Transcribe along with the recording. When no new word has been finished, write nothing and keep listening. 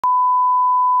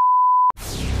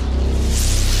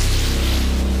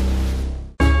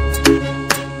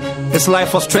It's life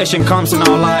frustration comes in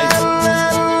our lives,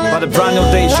 but a brand new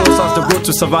day shows us the road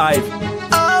to survive.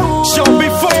 Show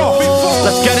before,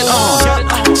 let's get it on.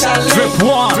 Drip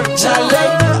one,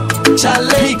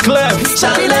 Cleff,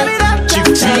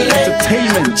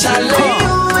 Entertainment.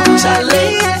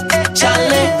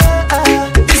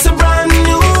 It's a brand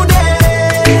new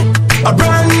day, a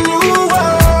brand new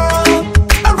world,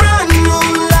 a brand new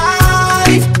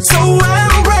life. So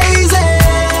embrace it.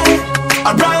 A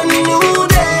brand new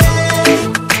day,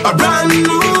 a brand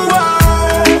new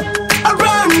world, a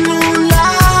brand new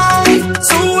life.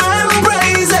 So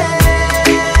embrace it.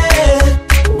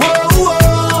 Whoa,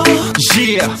 whoa,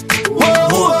 Yeah, whoa,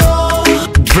 whoa,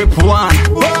 Drip one.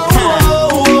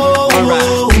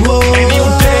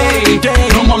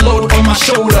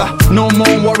 Shoulder, no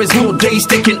more worries, new days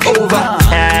taking over.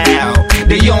 How?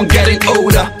 The young getting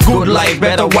older, good life,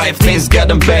 better wife, things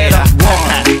getting better.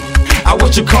 I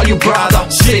want to call you brother,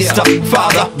 sister,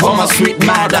 father, mama, sweet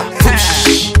mother.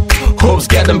 Hope's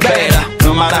getting better,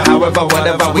 no matter however,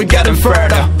 whatever, we getting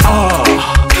further.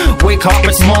 Wake up,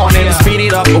 it's morning, speed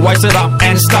it up, wise it up,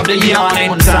 and stop the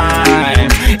yawning. Time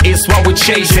is what we're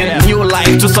chasing, new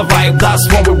life to survive, that's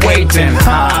what we're waiting.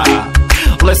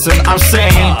 Listen, I'm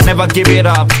saying, never give it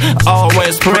up,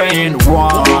 always praying.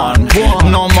 One,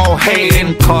 no more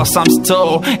hating, cause I'm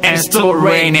still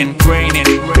raining.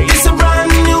 it's a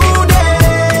brand new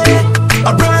day,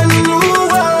 a brand new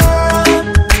world,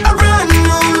 a brand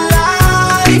new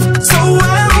life. So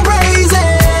embrace it.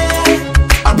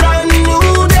 A brand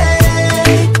new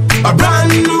day, a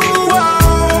brand new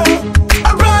world, a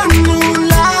brand new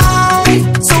life.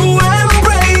 So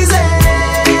embrace it.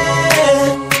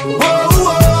 Whoa,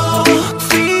 whoa,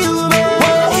 feel it.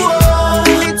 Whoa, whoa,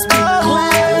 it's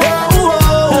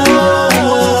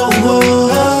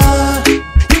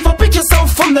if I pick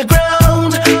yourself from the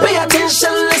ground, pay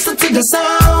attention, listen to the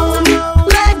sound.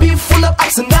 Life be full of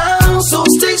ups and downs, so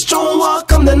stay strong,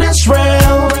 walk on the next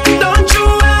round. Don't you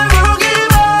ever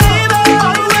give up,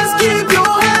 always keep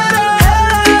your head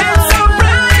up. It's a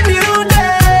brand new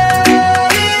day,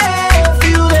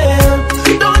 feel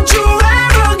it. Don't you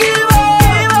ever give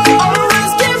up,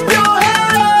 always keep your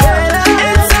head up.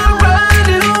 It's a brand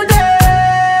new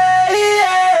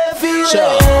day, feel it.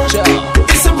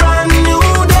 It's a brand new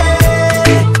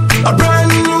day, a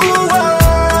brand new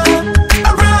world, a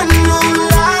brand new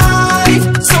life.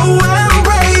 So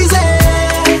embrace it.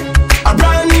 A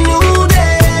brand new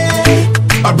day,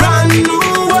 a brand new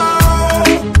world,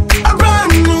 a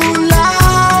brand new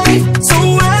life. So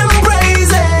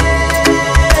embrace it.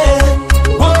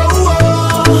 Whoa,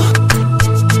 whoa,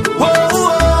 whoa,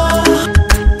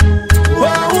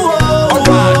 whoa,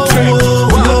 Alright, Drip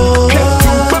one.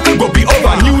 Get go be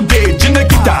over, new day, Jina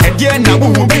Kita. And yeah, now we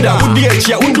will be there. Who the H,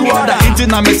 who do other?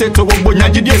 Intina me say to Bonya,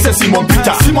 did you say Simon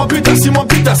Peter? Simon Peter.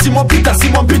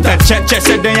 Check,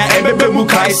 said then ya ebebe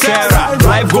mukai Sarah.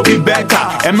 Life go be better,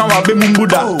 and mama be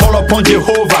mumbuda. Call upon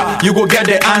Jehovah, you go get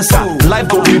the answer. Life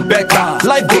go be better,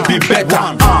 life go be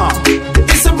better.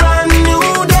 it's a brand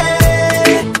new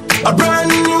day, a brand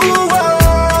new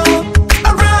world,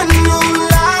 a brand new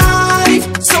life.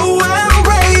 So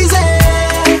embrace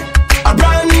it. A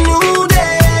brand new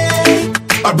day,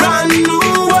 a brand new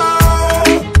world,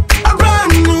 a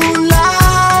brand new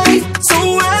life. So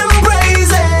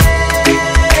embrace it.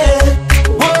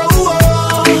 Whoa,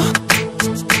 whoa,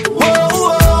 whoa,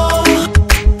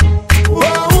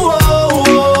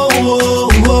 whoa, whoa,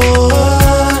 whoa.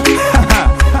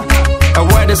 And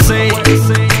what they say,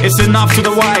 it's enough to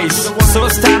the wise. So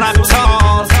stand up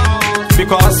tall,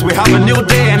 because we have a new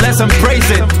day and let's embrace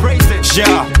it.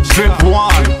 Yeah, Drip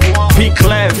one,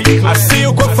 Cleff. I see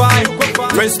you go fine.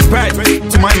 Respect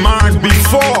to my man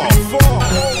before.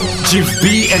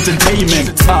 GB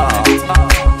Entertainment.